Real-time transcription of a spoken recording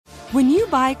When you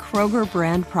buy Kroger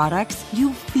brand products,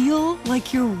 you feel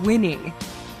like you're winning.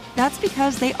 That's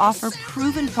because they offer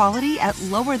proven quality at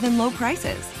lower than low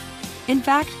prices. In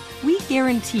fact, we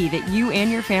guarantee that you and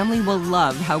your family will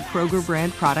love how Kroger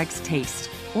brand products taste,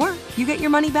 or you get your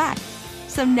money back.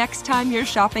 So next time you're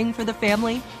shopping for the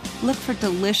family, look for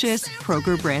delicious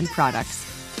Kroger brand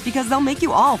products, because they'll make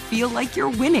you all feel like you're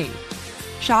winning.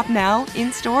 Shop now,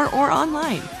 in-store, or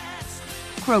online.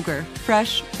 Kroger,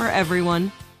 fresh for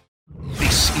everyone.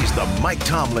 This is the Mike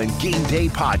Tomlin Game Day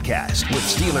Podcast with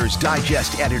Steelers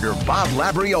Digest editor Bob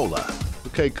Labriola.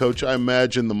 Okay, Coach, I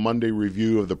imagine the Monday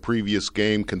review of the previous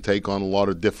game can take on a lot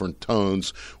of different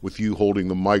tones with you holding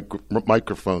the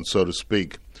microphone, so to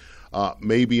speak.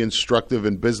 Maybe instructive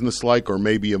and businesslike, or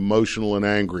maybe emotional and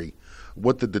angry.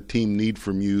 What did the team need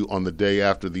from you on the day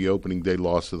after the opening day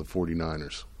loss to the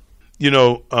 49ers?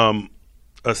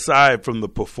 Aside from the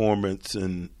performance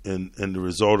and the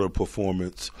result of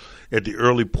performance, at the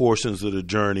early portions of the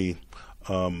journey,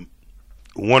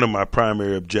 one of my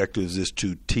primary objectives is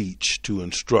to teach, to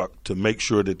instruct, to make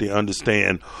sure that they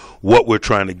understand what we're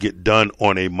trying to get done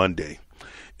on a Monday.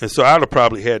 And so I'd have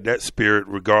probably had that spirit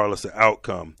regardless of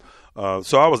outcome.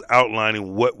 So I was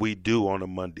outlining what we do on a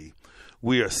Monday.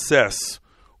 We assess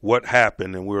what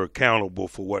happened, and we're accountable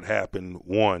for what happened,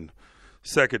 one.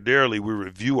 Secondarily, we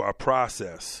review our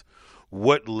process.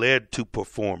 What led to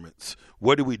performance?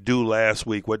 What did we do last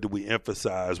week? What did we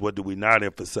emphasize? What did we not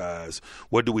emphasize?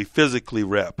 What did we physically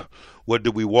rep? What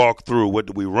did we walk through? What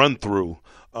did we run through?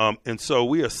 And so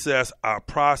we assess our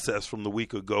process from the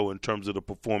week ago in terms of the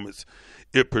performance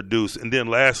it produced. And then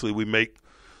lastly, we make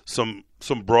some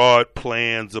broad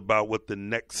plans about what the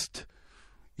next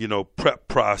prep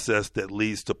process that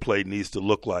leads to play needs to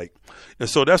look like. And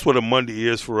so that's what a Monday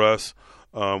is for us,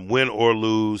 win or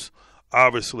lose.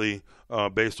 Obviously,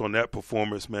 based on that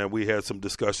performance, man, we had some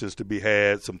discussions to be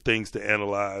had, some things to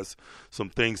analyze, some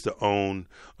things to own,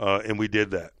 and we did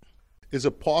that. Is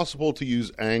it possible to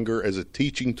use anger as a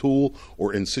teaching tool,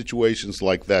 or in situations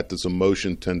like that, does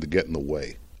emotion tend to get in the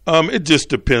way? It just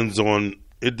depends on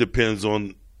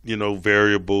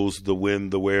variables, the when,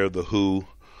 the where, the who.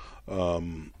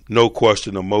 No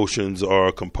question, emotions are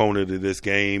a component of this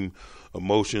game.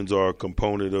 Emotions are a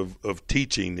component of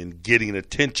teaching and getting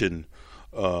attention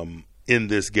in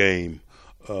this game.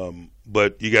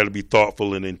 But you got to be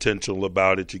thoughtful and intentional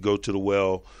about it. You go to the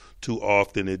well too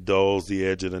often, it dulls the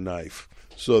edge of the knife.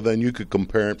 So then you could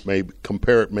compare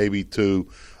it maybe to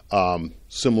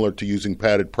similar to using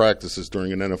padded practices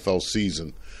during an NFL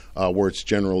season, where it's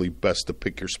generally best to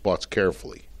pick your spots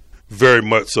carefully. Very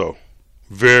much so.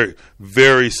 Very,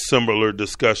 very similar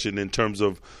discussion in terms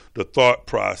of the thought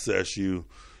process. You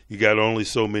got only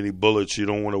so many bullets. You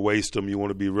don't want to waste them. You want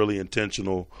to be really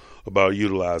intentional about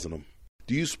utilizing them.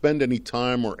 Do you spend any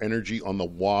time or energy on the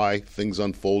why things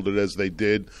unfolded as they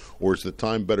did, or is the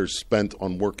time better spent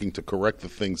on working to correct the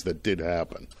things that did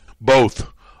happen?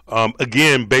 Both.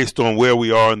 Again, based on where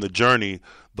we are in the journey,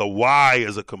 the why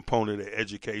is a component of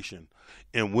education.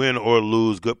 And win or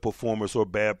lose, good performance or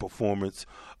bad performance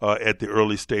at the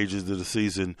early stages of the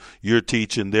season, you're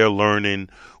teaching, they're learning,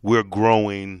 we're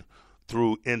growing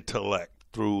through intellect,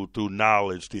 through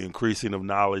knowledge, the increasing of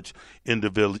knowledge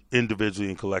individually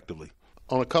and collectively.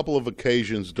 On a couple of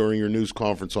occasions during your news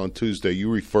conference on Tuesday,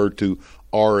 you referred to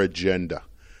our agenda.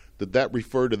 Did that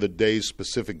refer to the day's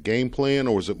specific game plan,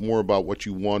 or was it more about what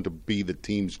you want to be the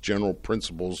team's general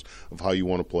principles of how you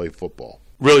want to play football?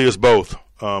 Really, it's both.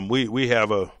 We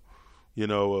have a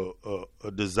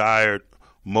desired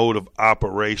mode of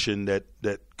operation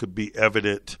that could be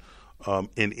evident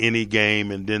in any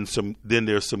game, and then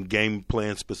there's some game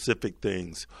plan specific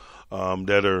things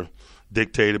that are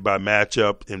dictated by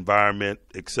matchup, environment,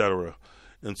 etc.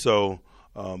 And so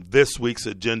this week's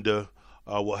agenda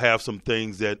will have some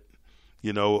things that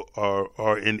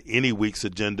are in any week's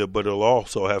agenda, but it'll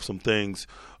also have some things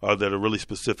that are really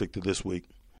specific to this week.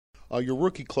 Your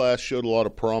rookie class showed a lot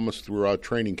of promise throughout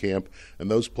training camp, and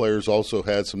those players also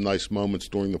had some nice moments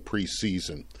during the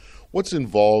preseason. What's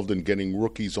involved in getting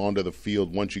rookies onto the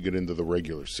field once you get into the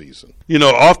regular season?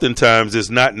 Oftentimes it's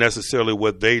not necessarily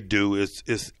what they do,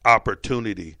 it's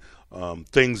opportunity,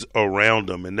 things around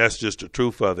them, and that's just the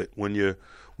truth of it. When you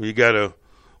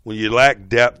lack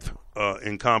depth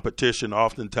in competition,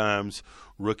 oftentimes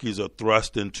rookies are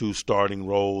thrust into starting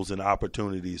roles and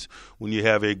opportunities. When you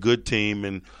have a good team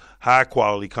and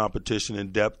high-quality competition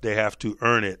and depth, they have to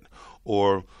earn it,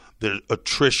 or the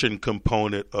attrition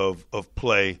component of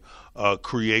play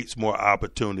creates more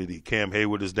opportunity. Cam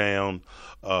Hayward is down.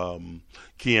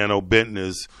 Keanu Benton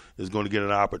is going to get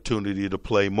an opportunity to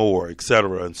play more, et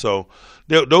cetera. And so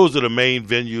those are the main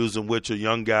venues in which a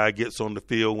young guy gets on the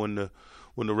field when the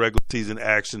regular season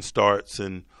action starts.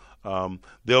 And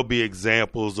there'll be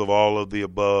examples of all of the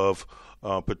above,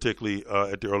 particularly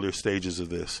at the earlier stages of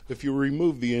this. If you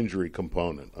remove the injury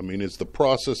component, I mean, is the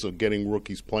process of getting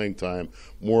rookies playing time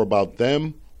more about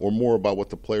them or more about what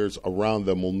the players around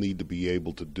them will need to be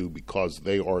able to do because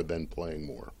they are then playing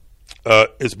more?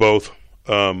 It's both.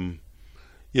 You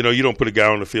don't put a guy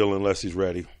on the field unless he's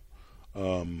ready.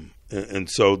 And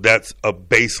so that's a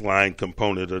baseline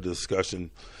component of the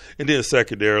discussion. And then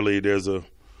secondarily, there's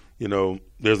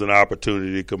an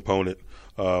opportunity component.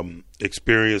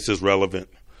 Experience is relevant.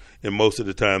 And most of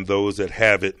the time, those that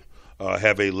have it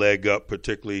have a leg up,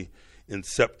 particularly in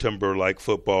September, like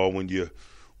football, when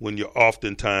you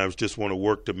oftentimes just want to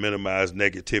work to minimize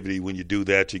negativity. When you do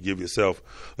that, you give yourself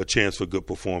a chance for good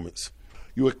performance.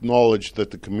 You acknowledged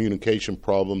that the communication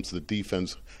problems the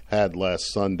defense had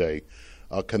last Sunday.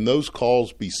 Can those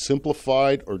calls be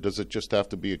simplified, or does it just have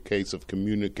to be a case of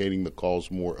communicating the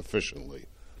calls more efficiently?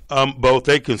 Both.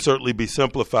 They can certainly be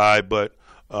simplified, but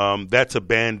that's a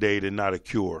Band-Aid and not a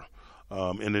cure.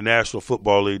 In the National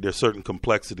Football League, there's certain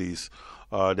complexities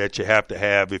that you have to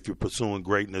have if you're pursuing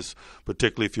greatness,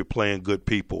 particularly if you're playing good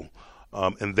people,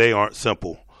 and they aren't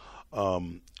simple.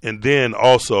 And then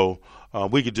also,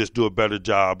 we could just do a better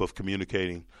job of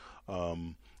communicating. We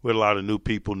had a lot of new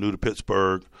people, new to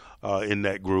Pittsburgh, in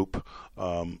that group,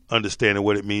 understanding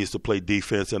what it means to play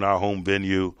defense in our home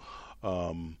venue.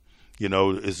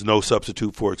 Is no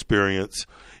substitute for experience,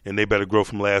 and they better grow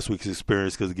from last week's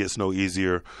experience because it gets no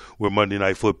easier with Monday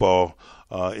Night Football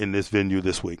in this venue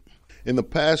this week. In the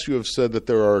past, you have said that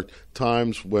there are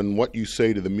times when what you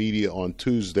say to the media on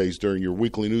Tuesdays during your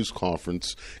weekly news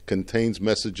conference contains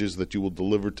messages that you will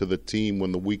deliver to the team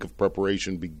when the week of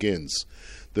preparation begins.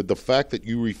 Did the fact that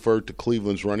you referred to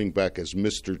Cleveland's running back as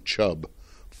Mr. Chubb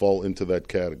fall into that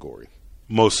category?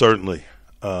 Most certainly.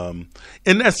 And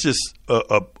that's just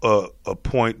a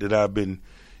point that I've been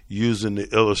using to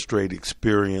illustrate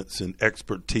experience and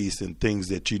expertise and things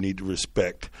that you need to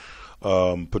respect.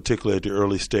 Particularly at the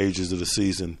early stages of the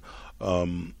season.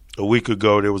 A week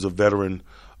ago, there was a veteran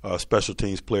special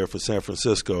teams player for San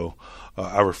Francisco.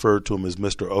 I referred to him as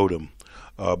Mr. Odom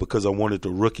because I wanted the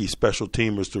rookie special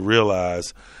teamers to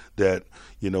realize that,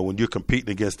 when you're competing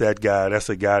against that guy, that's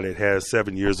a guy that has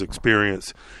 7 years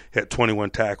experience, had 21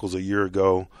 tackles a year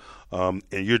ago, and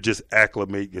you're just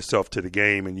acclimating yourself to the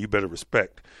game, and you better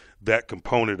respect that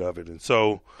component of it. And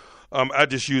so I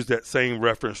just used that same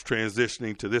reference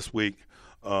transitioning to this week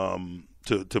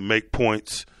to make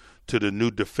points to the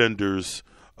new defenders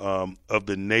of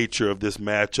the nature of this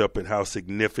matchup and how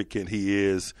significant he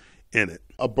is in it.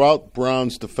 About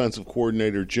Browns defensive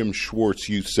coordinator Jim Schwartz,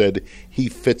 you said he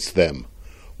fits them.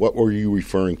 What were you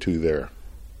referring to there?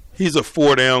 He's a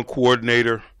four-down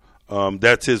coordinator.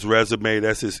 That's his resume.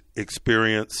 That's his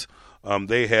experience.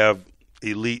 They have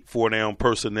elite four-down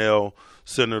personnel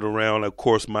centered around, of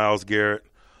course, Myles Garrett.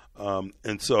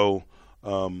 And so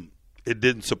it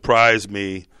didn't surprise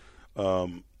me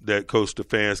that Coach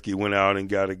Stefanski went out and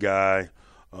got a guy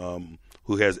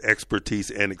who has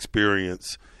expertise and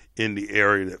experience in the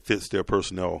area that fits their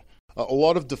personnel. A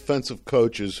lot of defensive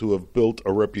coaches who have built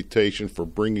a reputation for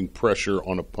bringing pressure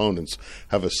on opponents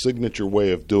have a signature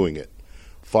way of doing it.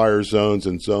 Fire zones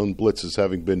and zone blitzes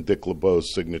having been Dick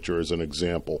LeBeau's signature as an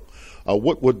example.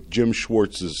 What would Jim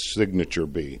Schwartz's signature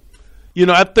be?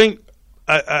 I think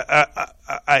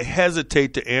I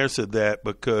hesitate to answer that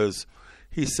because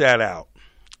he sat out.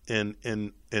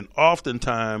 And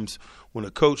oftentimes when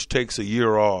a coach takes a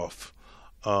year off,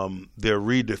 they're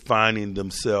redefining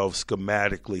themselves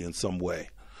schematically in some way.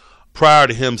 Prior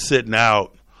to him sitting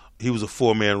out, he was a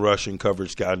four-man rushing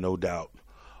coverage guy, no doubt.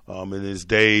 In his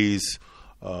days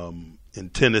in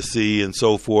Tennessee and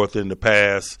so forth in the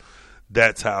past,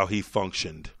 that's how he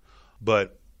functioned.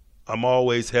 But I'm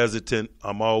always hesitant.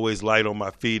 I'm always light on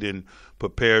my feet and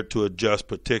prepared to adjust,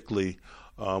 particularly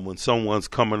when someone's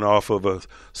coming off of a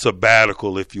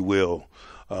sabbatical, if you will.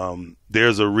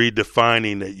 There's a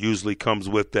redefining that usually comes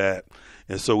with that.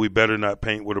 And so we better not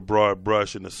paint with a broad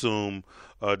brush and assume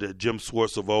that Jim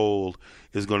Schwartz of old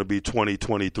is going to be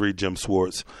 2023 Jim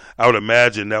Schwartz. I would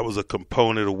imagine that was a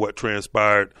component of what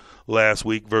transpired last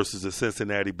week versus the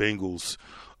Cincinnati Bengals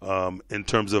in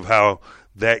terms of how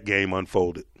that game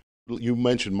unfolded. You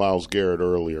mentioned Myles Garrett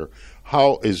earlier.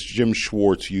 How is Jim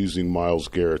Schwartz using Myles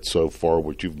Garrett so far,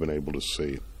 what you've been able to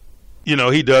see? You know,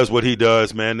 he does what he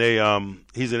does, man.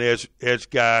 He's an edge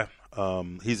guy.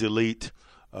 He's elite.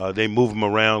 They move him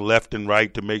around left and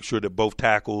right to make sure that both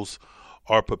tackles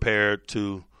are prepared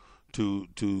to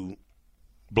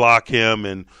block him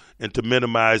and to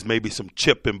minimize maybe some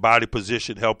chip and body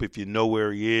position help. If you know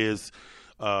where he is,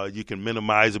 you can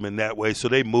minimize him in that way. So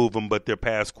they move him, but their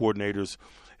pass coordinators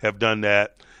have done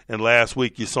that. And last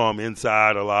week you saw him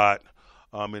inside a lot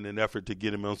in an effort to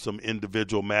get him on some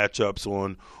individual matchups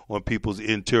on people's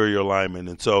interior linemen.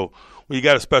 And so when you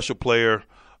got a special player,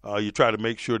 you try to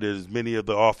make sure that as many of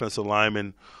the offensive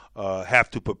linemen have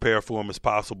to prepare for him as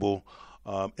possible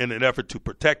in an effort to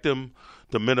protect him,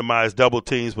 to minimize double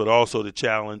teams, but also to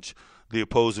challenge the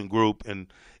opposing group. And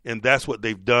that's what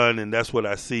they've done, and that's what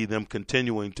I see them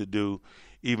continuing to do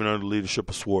even under the leadership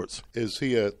of Schwartz. Is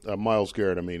he a Myles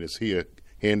Garrett, is he a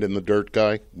hand-in-the-dirt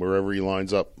guy wherever he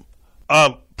lines up?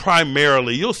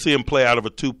 Primarily. You'll see him play out of a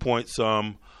two-point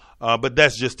some, but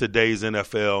that's just today's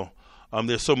NFL.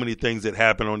 There's so many things that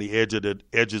happen on the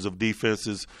edges of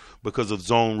defenses because of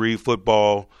zone read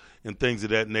football and things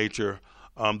of that nature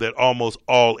that almost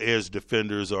all edge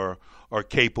defenders are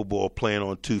capable of playing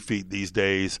on 2 feet these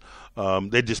days.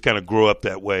 They just kind of grow up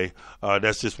that way.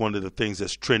 That's just one of the things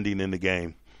that's trending in the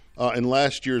game. In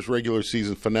last year's regular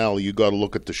season finale, you got to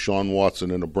look at Deshaun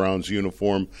Watson in a Browns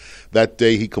uniform. That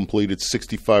day he completed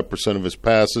 65% of his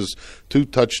passes, 2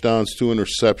 touchdowns, 2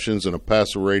 interceptions, and a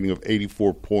passer rating of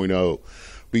 84.0.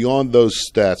 Beyond those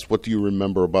stats, what do you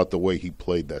remember about the way he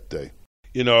played that day?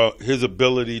 You know, his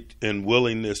ability and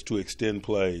willingness to extend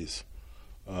plays.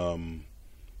 Man,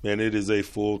 it is a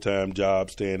full-time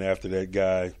job staying after that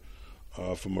guy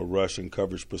from a rush and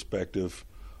coverage perspective.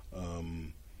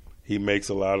 He makes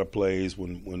a lot of plays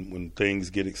when things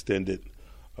get extended.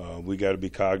 We got to be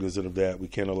cognizant of that. We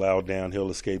can't allow downhill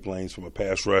escape lanes from a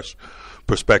pass rush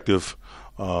perspective.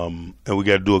 And we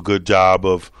got to do a good job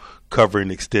of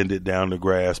covering extended down the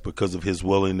grass because of his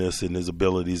willingness and his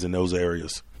abilities in those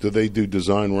areas. Do they do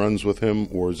design runs with him,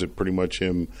 or is it pretty much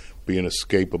him being his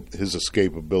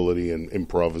escapability and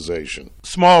improvisation?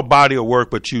 Small body of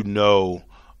work, but you know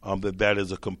that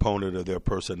is a component of their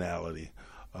personality.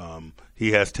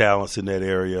 He has talents in that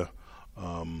area.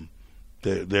 I'm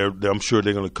sure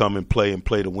they're going to come and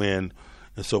play to win.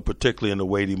 And so particularly in the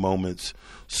weighty moments,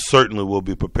 certainly we'll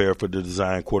be prepared for the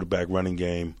design quarterback running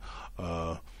game.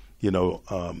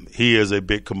 He is a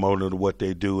big component of what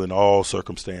they do in all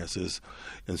circumstances.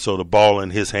 And so the ball in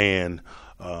his hand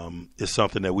is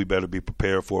something that we better be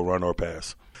prepared for, run or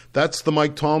pass. That's the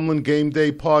Mike Tomlin Game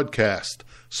Day Podcast.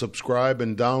 Subscribe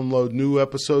and download new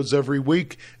episodes every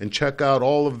week, and check out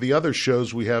all of the other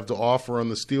shows we have to offer on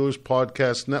the Steelers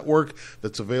Podcast Network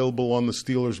that's available on the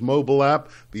Steelers mobile app,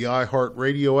 the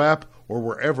iHeartRadio app, or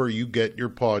wherever you get your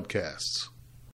podcasts.